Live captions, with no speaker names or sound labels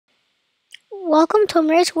Welcome to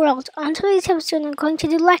Amir's World. On today's episode, I'm going to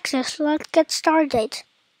do Lexia, so let's get started.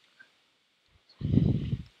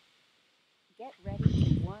 Get ready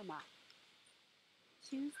to warm up.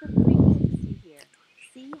 Choose the prefix you hear.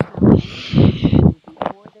 See how many you do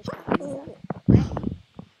before the time is up. Ready?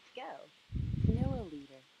 Go.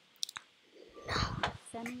 Milliliter.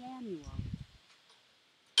 Semi-annual.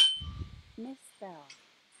 Misspell.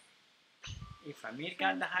 If Amir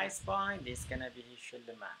got the highest point, this is gonna be his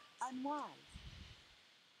shoulder max. Unwise.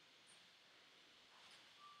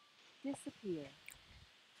 Disappear.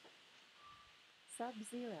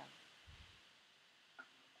 Sub-zero.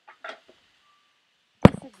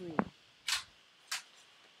 Disagree.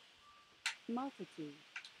 Multitude.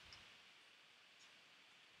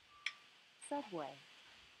 Subway.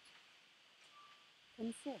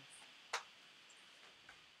 Consist.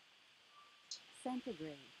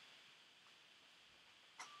 Centigrade.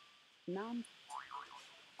 Non.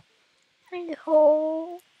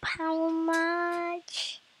 Oh, how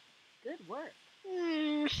much? Good work.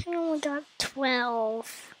 I only got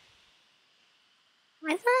 12. I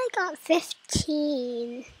thought I got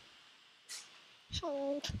 15.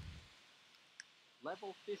 Oh.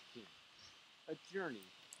 Level 15. A journey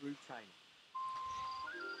through China.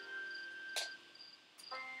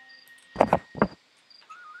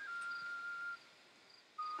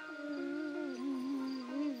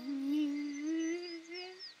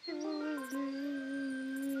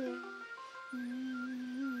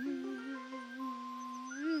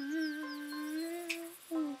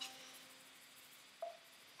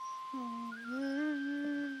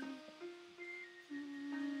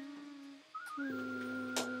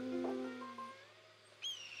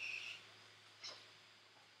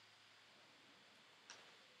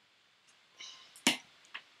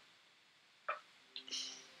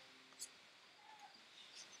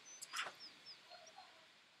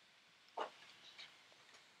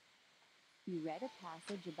 You read a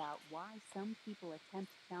passage about why some people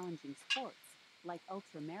attempt challenging sports, like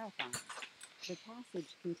ultramarathons. The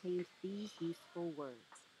passage contained these useful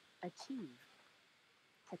words: achieve,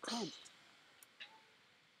 attempt.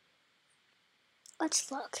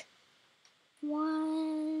 Let's look.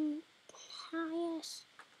 One highest.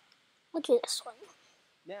 We'll do this one.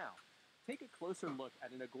 Now, take a closer look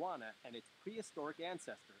at an iguana and its prehistoric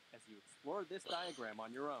ancestor as you explore this diagram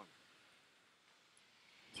on your own.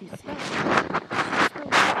 To start, choose the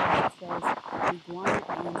word that says iguana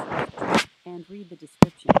ancestor and read the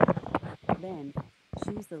description. Then,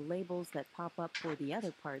 choose the labels that pop up for the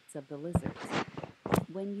other parts of the lizards.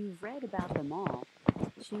 When you've read about them all,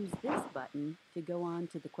 choose this button to go on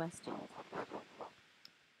to the question.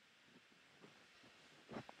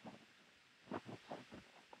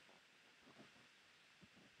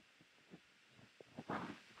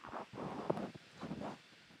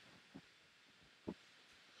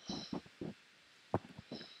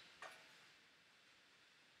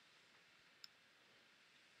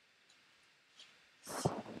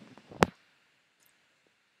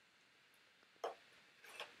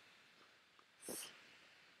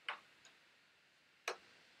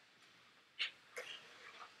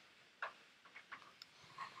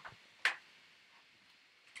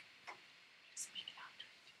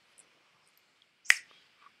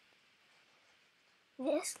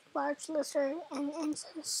 This large lizard, an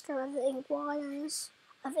ancestor of iguanas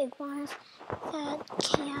that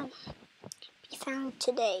can be found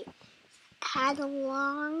today, had a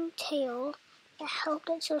long tail that helped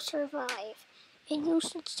it to survive. It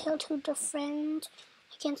used its tail to defend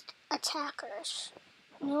against attackers,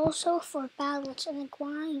 and also for balance. An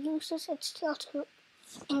iguana uses its tail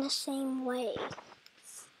in the same way.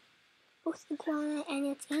 Both the iguana and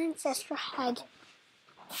its ancestor had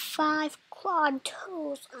 5 clawed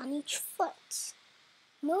toes on each foot.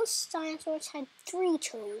 Most dinosaurs had 3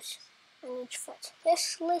 toes on each foot.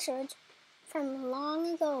 This lizard from long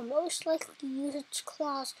ago most likely used its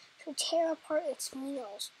claws to tear apart its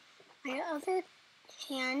meals. On the other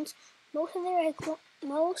hand, most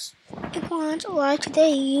iguanas alive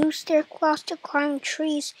today use their claws to climb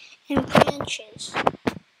trees and branches.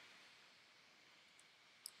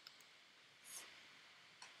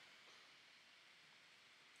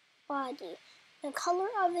 Body. The color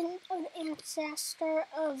of the ancestor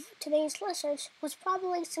of today's lizards was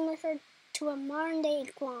probably similar to a modern-day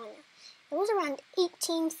iguana. It was around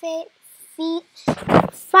 18 feet,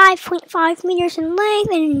 5.5 meters in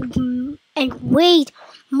length, and weighed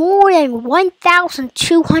more than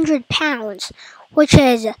 1,200 pounds, which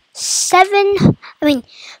is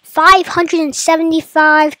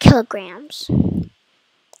 575 kilograms.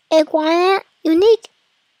 Iguana unique.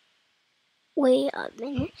 Wait a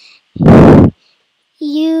minute.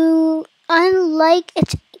 Unlike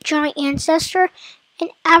its giant ancestor,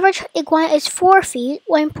 an average iguana is 4 feet,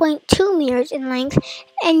 1.2 meters in length,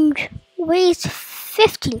 and weighs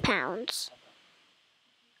 15 pounds.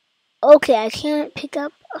 Okay, I can't pick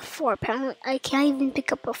up a 4-pound. I can't even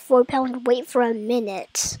pick up a 4-pound weight for a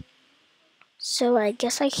minute. So I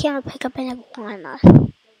guess I can't pick up an iguana.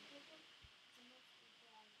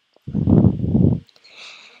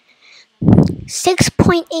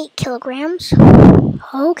 6.8 kilograms.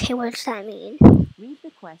 Okay, what does that mean? Read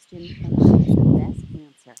the question and choose the best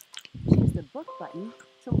answer. Choose the book button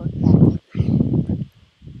to look back.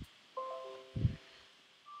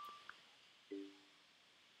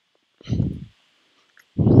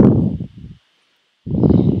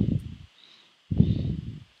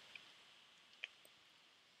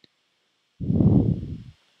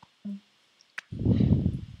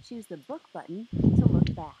 Choose the book button to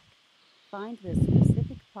look back. Find the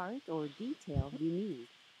specific part or detail you need.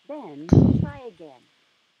 Then try again.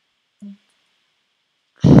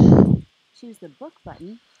 Choose the book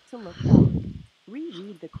button to look back.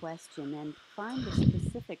 Reread the question and find the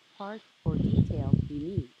specific part or detail you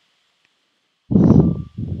need.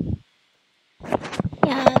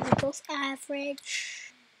 Yeah, they're both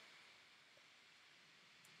average.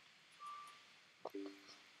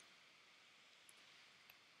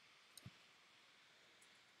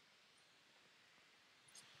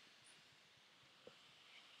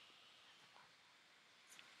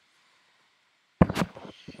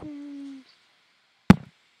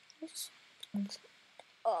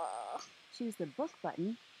 Choose the book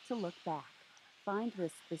button to look back. Find the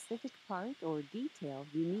specific part or detail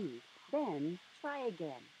you need. Then try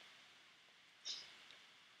again.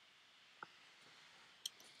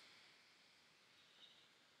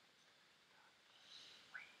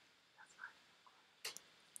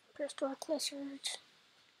 Prehistoric lizards.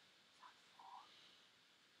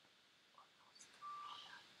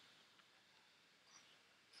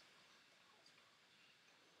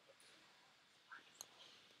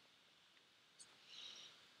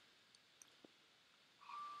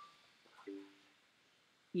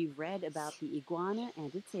 You've read about the iguana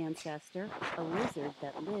and its ancestor, a lizard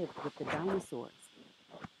that lived with the dinosaurs.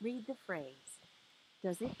 Read the phrase.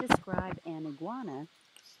 Does it describe an iguana,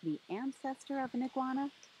 the ancestor of an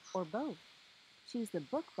iguana, or both? Choose the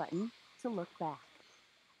book button to look back.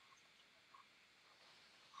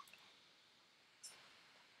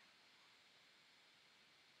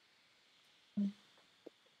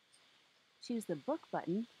 Choose the book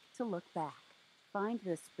button to look back. Find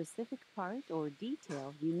the specific part or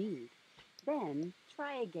detail you need. Then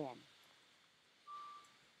try again.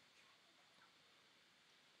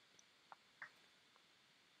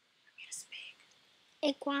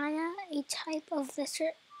 Iguana, a type of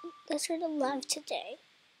lizard alive today.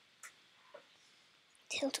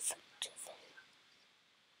 Tail to front.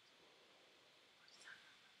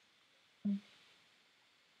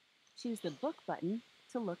 Choose the book button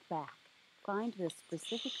to look back. Find the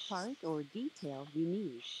specific part or detail you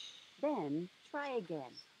need. Then try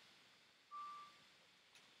again.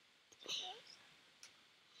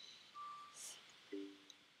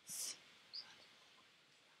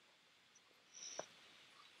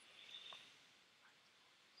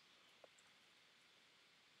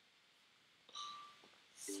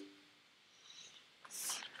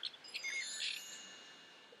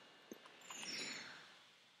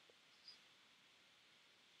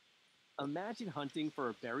 Imagine hunting for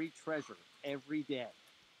a buried treasure every day.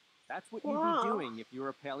 That's what you'd Wow. be doing if you were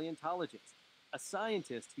a paleontologist, a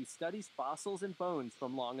scientist who studies fossils and bones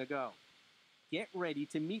from long ago. Get ready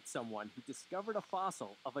to meet someone who discovered a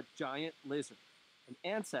fossil of a giant lizard, an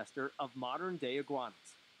ancestor of modern-day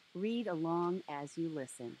iguanas. Read along as you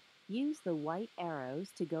listen. Use the white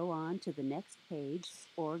arrows to go on to the next page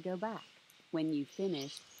or go back. When you've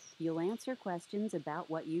finished, you'll answer questions about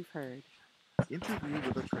what you've heard. Interview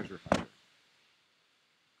with a treasure hunter.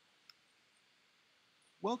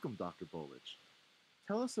 Welcome, Dr. Bolich.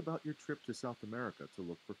 Tell us about your trip to South America to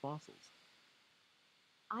look for fossils.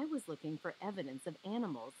 I was looking for evidence of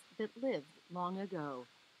animals that lived long ago.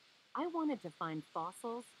 I wanted to find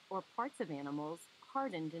fossils or parts of animals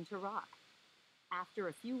hardened into rock. After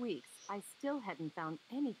a few weeks, I still hadn't found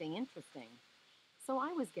anything interesting. So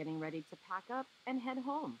I was getting ready to pack up and head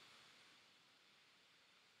home.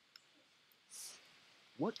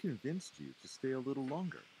 What convinced you to stay a little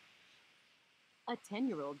longer? A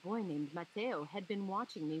 10-year-old boy named Mateo had been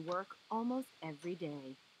watching me work almost every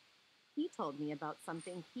day. He told me about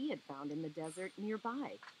something he had found in the desert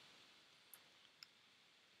nearby.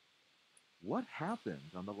 What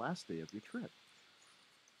happened on the last day of your trip?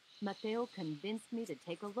 Mateo convinced me to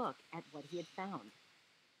take a look at what he had found.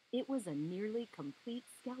 It was a nearly complete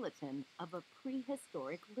skeleton of a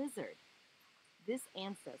prehistoric lizard. This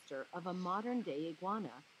ancestor of a modern-day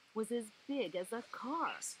iguana was as big as a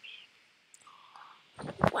car.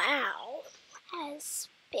 Wow, as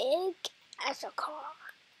big as a car.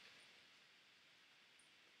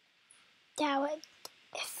 That would,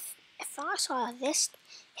 if I saw this,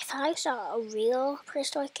 if I saw a real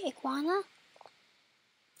prehistoric iguana,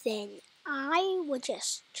 then I would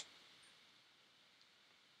just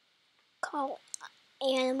call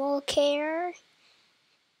animal care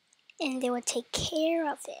and they would take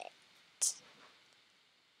care of it.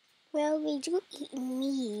 Well, we do eat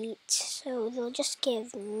meat, so they'll just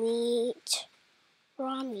give meat,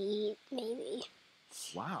 raw meat, maybe.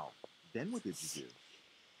 Wow. Then what did you do?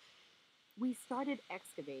 We started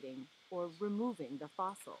excavating, or removing, the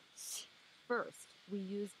fossil. First, we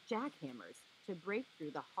used jackhammers to break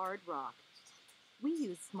through the hard rock. We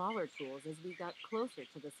used smaller tools as we got closer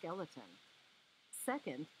to the skeleton.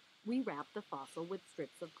 Second, we wrapped the fossil with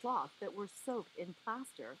strips of cloth that were soaked in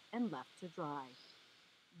plaster and left to dry.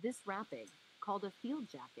 This wrapping, called a field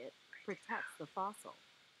jacket, protects the fossil.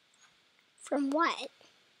 From what?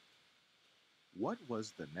 What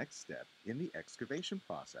was the next step in the excavation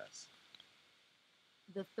process?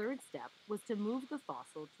 The third step was to move the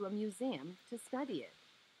fossil to a museum to study it.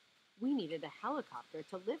 We needed a helicopter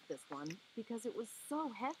to lift this one because it was so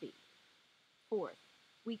heavy. Fourth,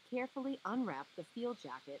 we carefully unwrapped the field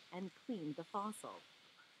jacket and cleaned the fossil.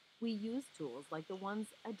 We used tools like the ones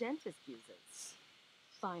a dentist uses.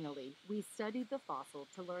 Finally, we studied the fossil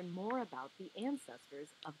to learn more about the ancestors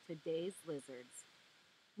of today's lizards.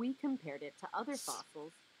 We compared it to other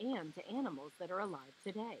fossils and to animals that are alive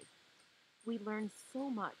today. We learned so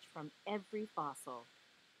much from every fossil.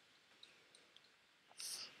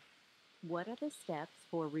 What are the steps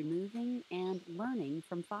for removing and learning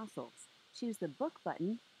from fossils? Choose the book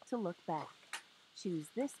button to look back. Choose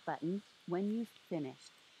this button when you've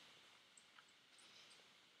finished.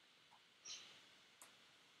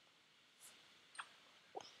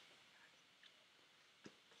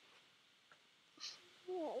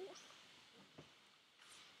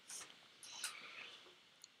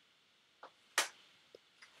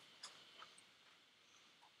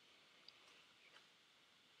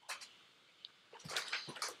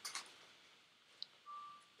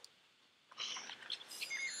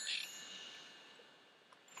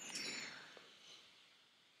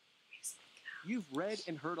 You've read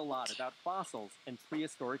and heard a lot about fossils and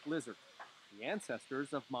prehistoric lizards, the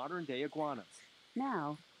ancestors of modern-day iguanas.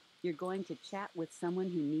 Now, you're going to chat with someone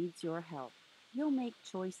who needs your help. You'll make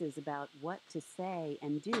choices about what to say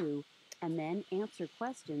and do, and then answer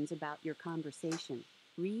questions about your conversation.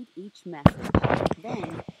 Read each message.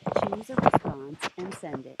 Then, choose a response and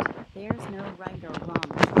send it. There's no right or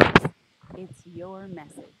wrong choice. It's your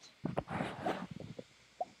message.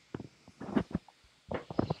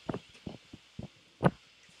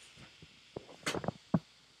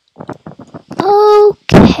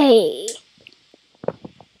 Okay.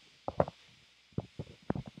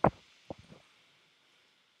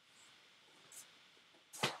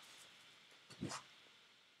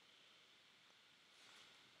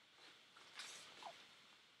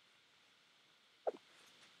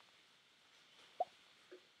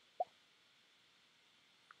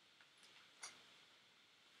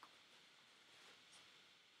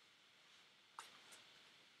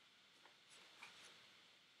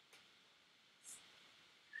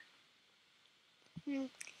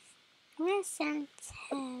 I'm gonna send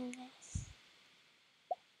him this.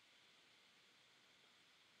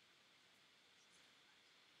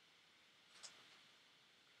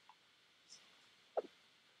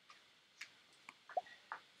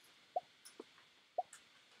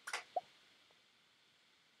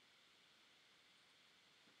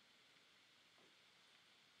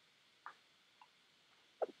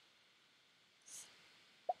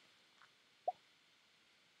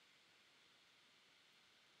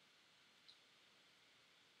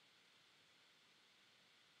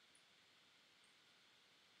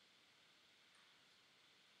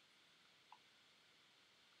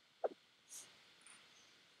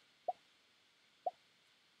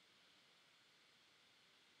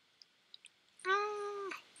 Ah,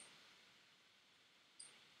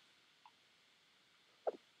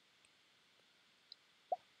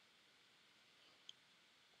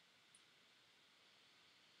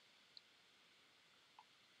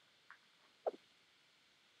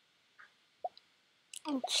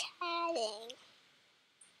 I'm chatting.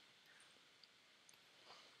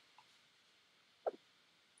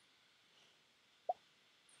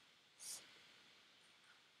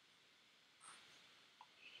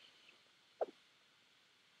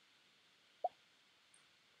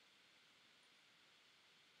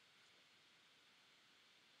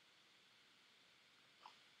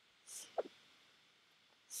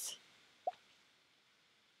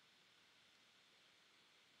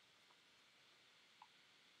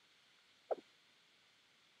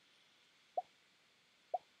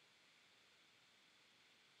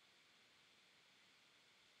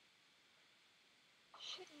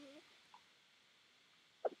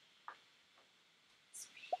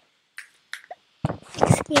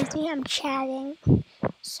 Excuse me, I'm chatting,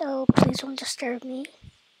 so please don't disturb me.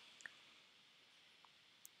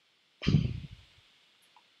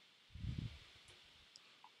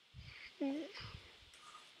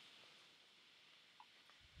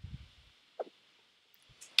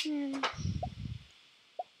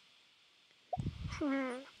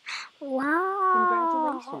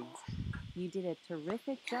 Wow. Congratulations! You did a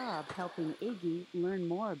terrific job helping Iggy learn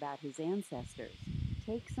more about his ancestors.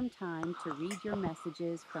 Take some time to read your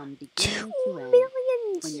messages from beginning to 2 end.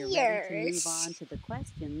 million When you're years. ready to move on to the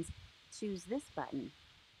questions, choose this button.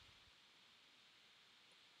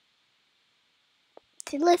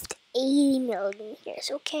 They lived 80 million years,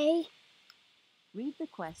 okay? Read the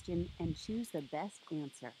question and choose the best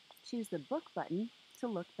answer. Choose the book button to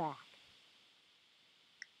look back.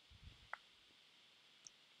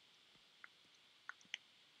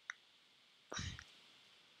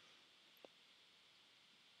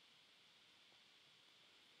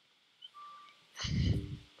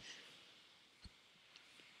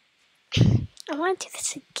 I want to do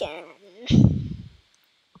this again.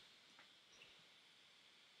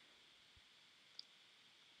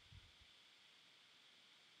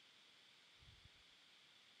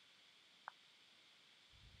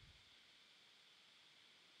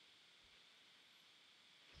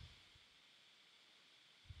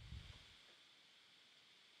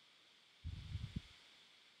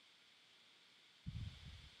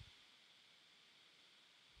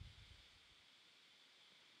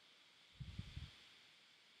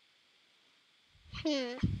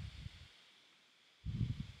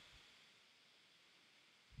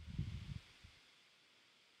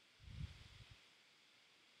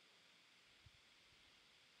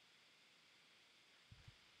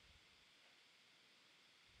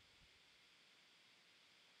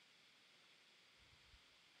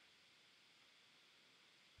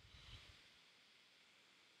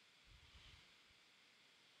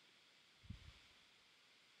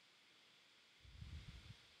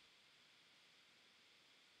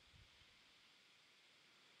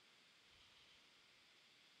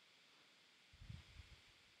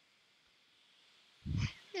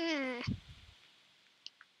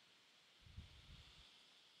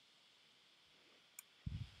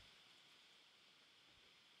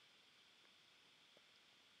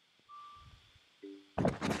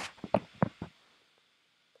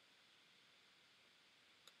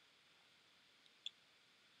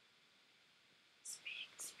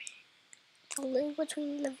 To live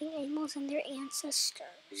between living animals and their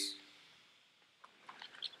ancestors.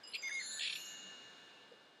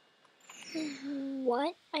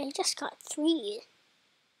 What? I just got 3.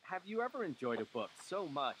 Have you ever enjoyed a book so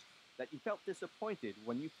much that you felt disappointed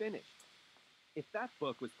when you finished? If that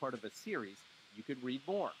book was part of a series, you could read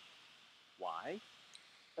more. Why?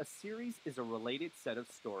 A series is a related set of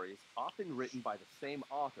stories, often written by the same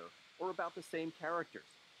author or about the same characters.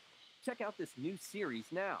 Check out this new series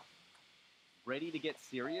now. Ready to get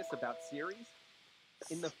serious about series?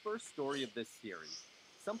 In the first story of this series,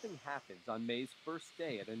 something happens on May's first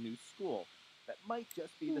day at a new school that might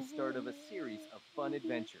just be the start of a series of fun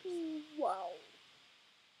adventures. Whoa.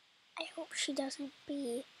 I hope she doesn't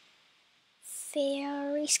be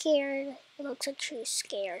very scared. It looks like she's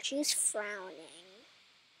scared. She's frowning.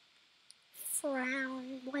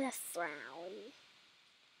 Frown. What a frown.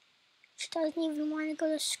 She doesn't even want to go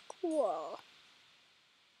to school.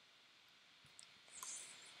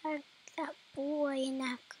 That boy and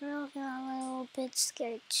that girl got a little bit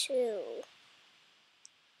scared too.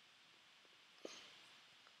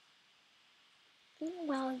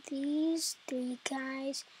 Well, these 3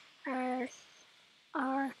 guys are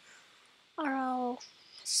all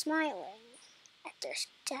smiling at their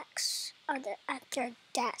desks.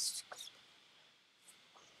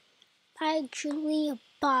 By Julia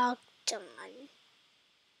Bogdan.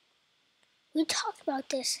 We talked about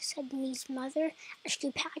this, said Mee's mother as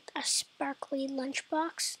she packed a sparkly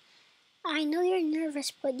lunchbox. I know you're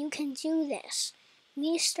nervous, but you can do this.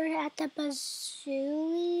 Mee stared at the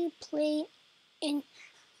bazooly plate in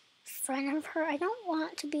front of her. I don't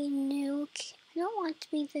want to be the new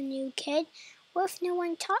kid. What if no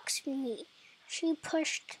one talks to me? She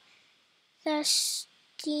pushed the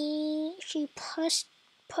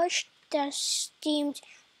steamed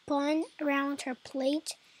bun around her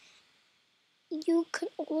plate. You could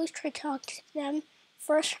always try to talk to them.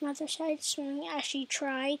 First, her mother said, smiling as she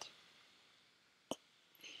tried.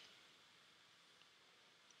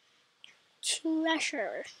 To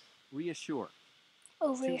reassure. Reassure.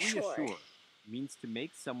 Oh, To reassure means to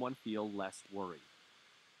make someone feel less worried.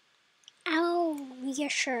 I'll to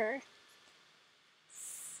reassure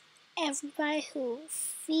everybody who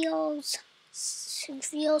feels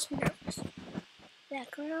nervous.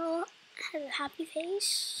 That girl has a happy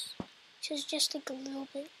face. She's just like a little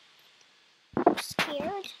bit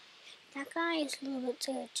scared. That guy is a little bit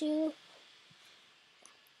scared too.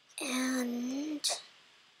 And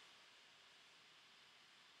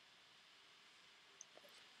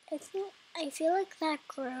I feel like that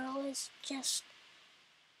girl is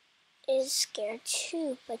scared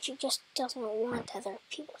too, but she just doesn't want other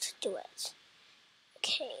people to do it.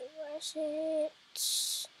 Okay, where's it?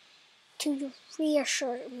 To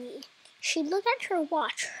reassure me. She looked at her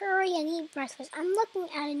watch. Hurry and eat breakfast. I'm looking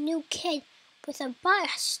at a new kid with a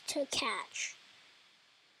bus to catch.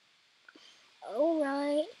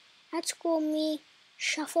 Alright. At school, me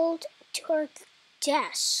shuffled to her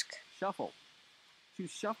desk. Shuffle. To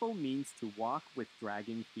shuffle means to walk with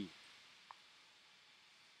dragging feet.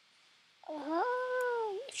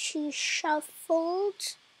 Oh, she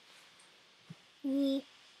shuffled. Me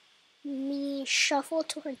shuffled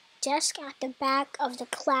to her desk at the back of the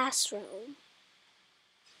classroom.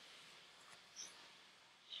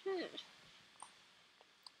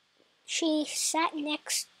 She sat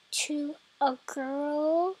next to a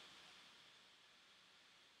girl.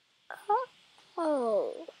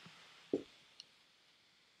 Oh.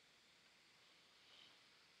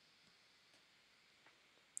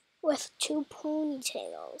 With two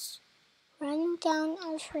ponytails running down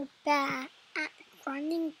her back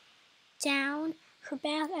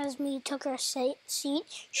as me took her seat.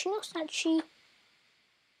 She knows that she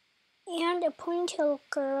and a ponytail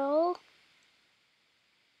girl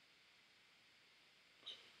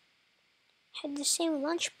had the same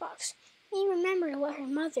lunchbox. Me remembered what her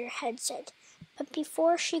mother had said, but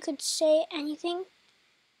before she could say anything,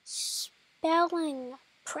 spelling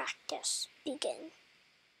practice began.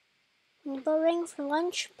 When the bell rang for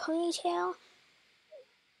lunch, ponytail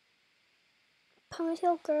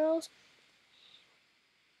girl's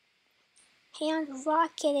hand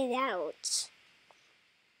rocketed out.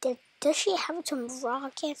 Does she have some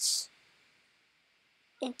rockets?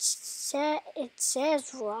 It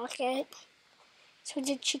says rocket. So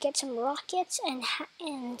did she get some rockets and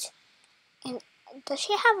does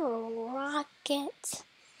she have a rocket?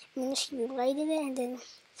 And then she lighted it and then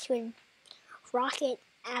she would rocket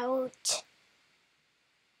out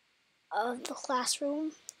of the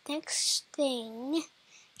classroom. Next thing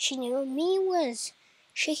she knew, me was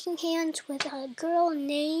shaking hands with a girl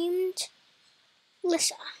named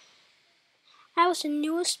Lisa. I was the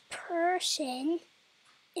newest person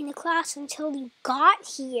in the class until you got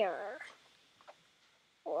here.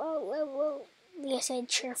 Whoa, Leah said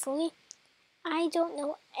cheerfully. I don't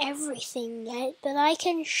know everything yet, but I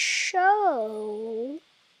can show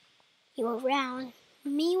you around.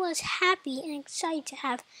 Me was happy and excited to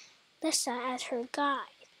have Lisa as her guide.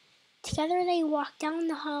 Together they walked down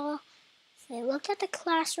the hall. They looked at the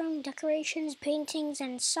classroom, decorations, paintings,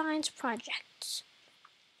 and science projects.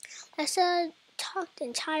 Lisa talked the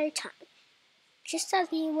entire time. Just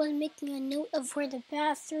as me was making a note of where the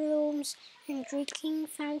bathrooms and drinking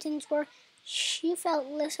fountains were, she felt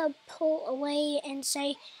Lisa pull away and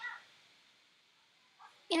say,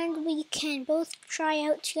 and we can both try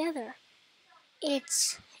out together.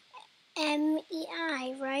 It's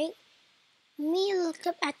MEI, right? Me looked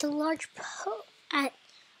up at the large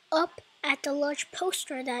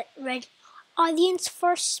poster that read, Audience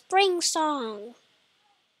for Spring Song.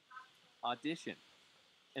 Audition.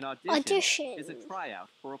 An audition is a tryout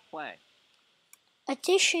for a play.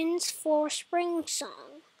 Auditions for Spring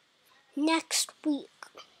Song. Next week.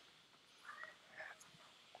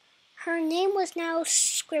 Her name was now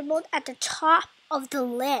scribbled at the top of the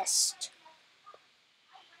list.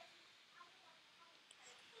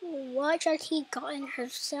 What had he gotten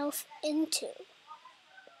herself into?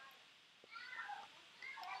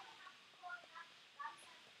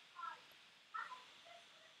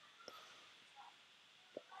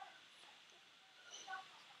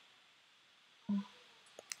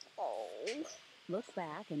 Look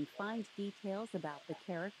back and find details about the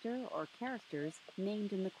character or characters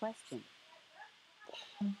named in the question.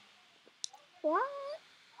 What?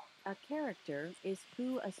 A character is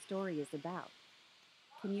who a story is about.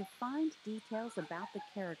 Can you find details about the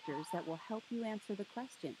characters that will help you answer the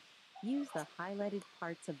question? Use the highlighted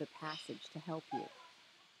parts of the passage to help you.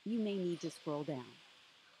 You may need to scroll down.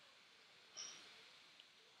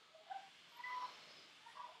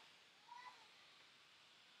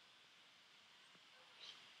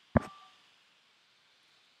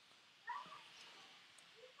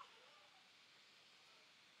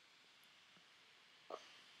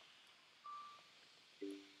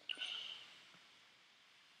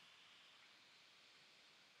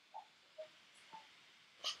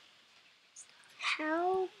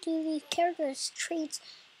 character's traits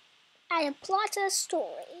and a plot of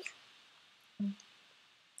story.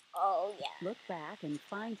 Oh, yeah. Look back and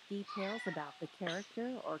find details about the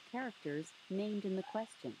character or characters named in the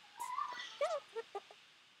question.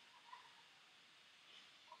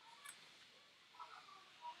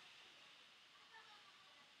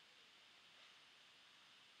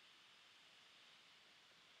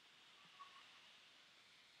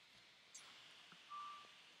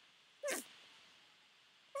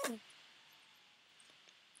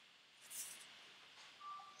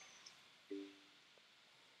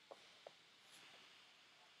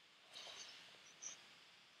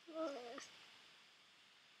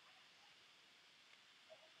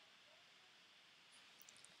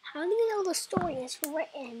 How do you know the story is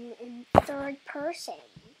written in third person?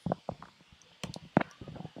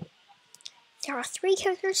 There are 3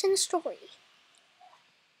 characters in the story.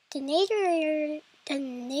 The narrator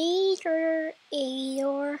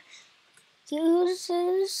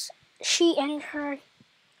uses she and her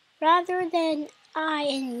rather than I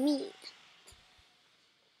and me.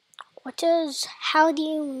 How do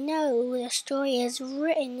you know the story is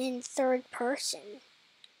written in third person?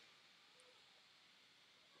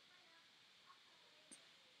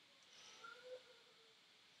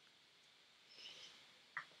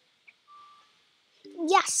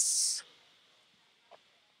 Yes.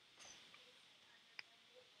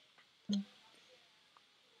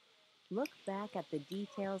 Look back at the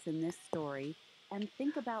details in this story and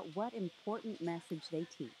think about what important message they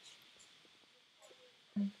teach.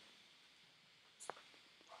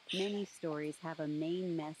 Many stories have a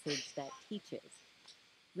main message that teaches.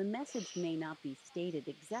 The message may not be stated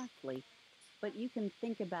exactly, but you can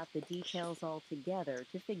think about the details all together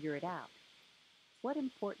to figure it out. What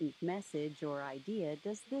important message or idea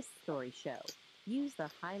does this story show? Use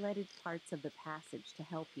the highlighted parts of the passage to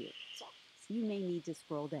help you. You may need to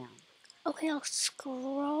scroll down. Okay, I'll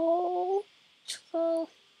scroll.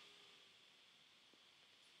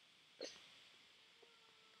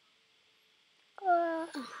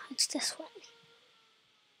 It's this one.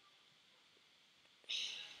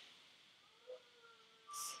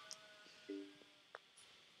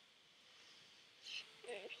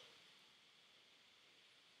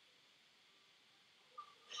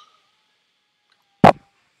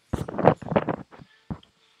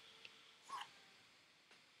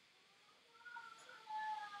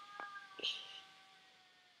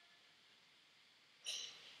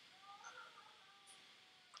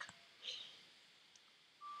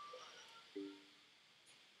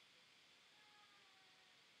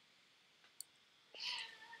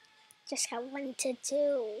 Just I wanted to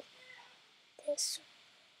do this.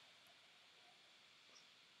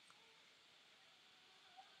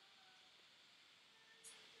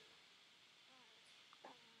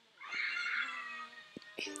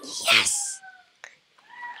 Yes!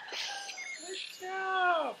 Good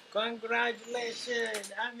job!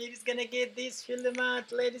 Congratulations! Amir is gonna get this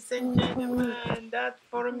filament, ladies and gentlemen. That's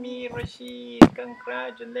for Amir Reshid.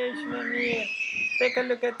 Congratulations, Amir. Take a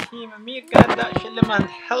look at him. Amir got that filament.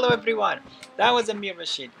 Hello, everyone. That was Amir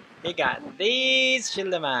Reshid. He got this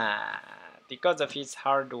filament because of his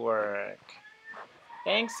hard work.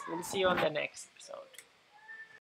 Thanks. We'll see you on the next episode.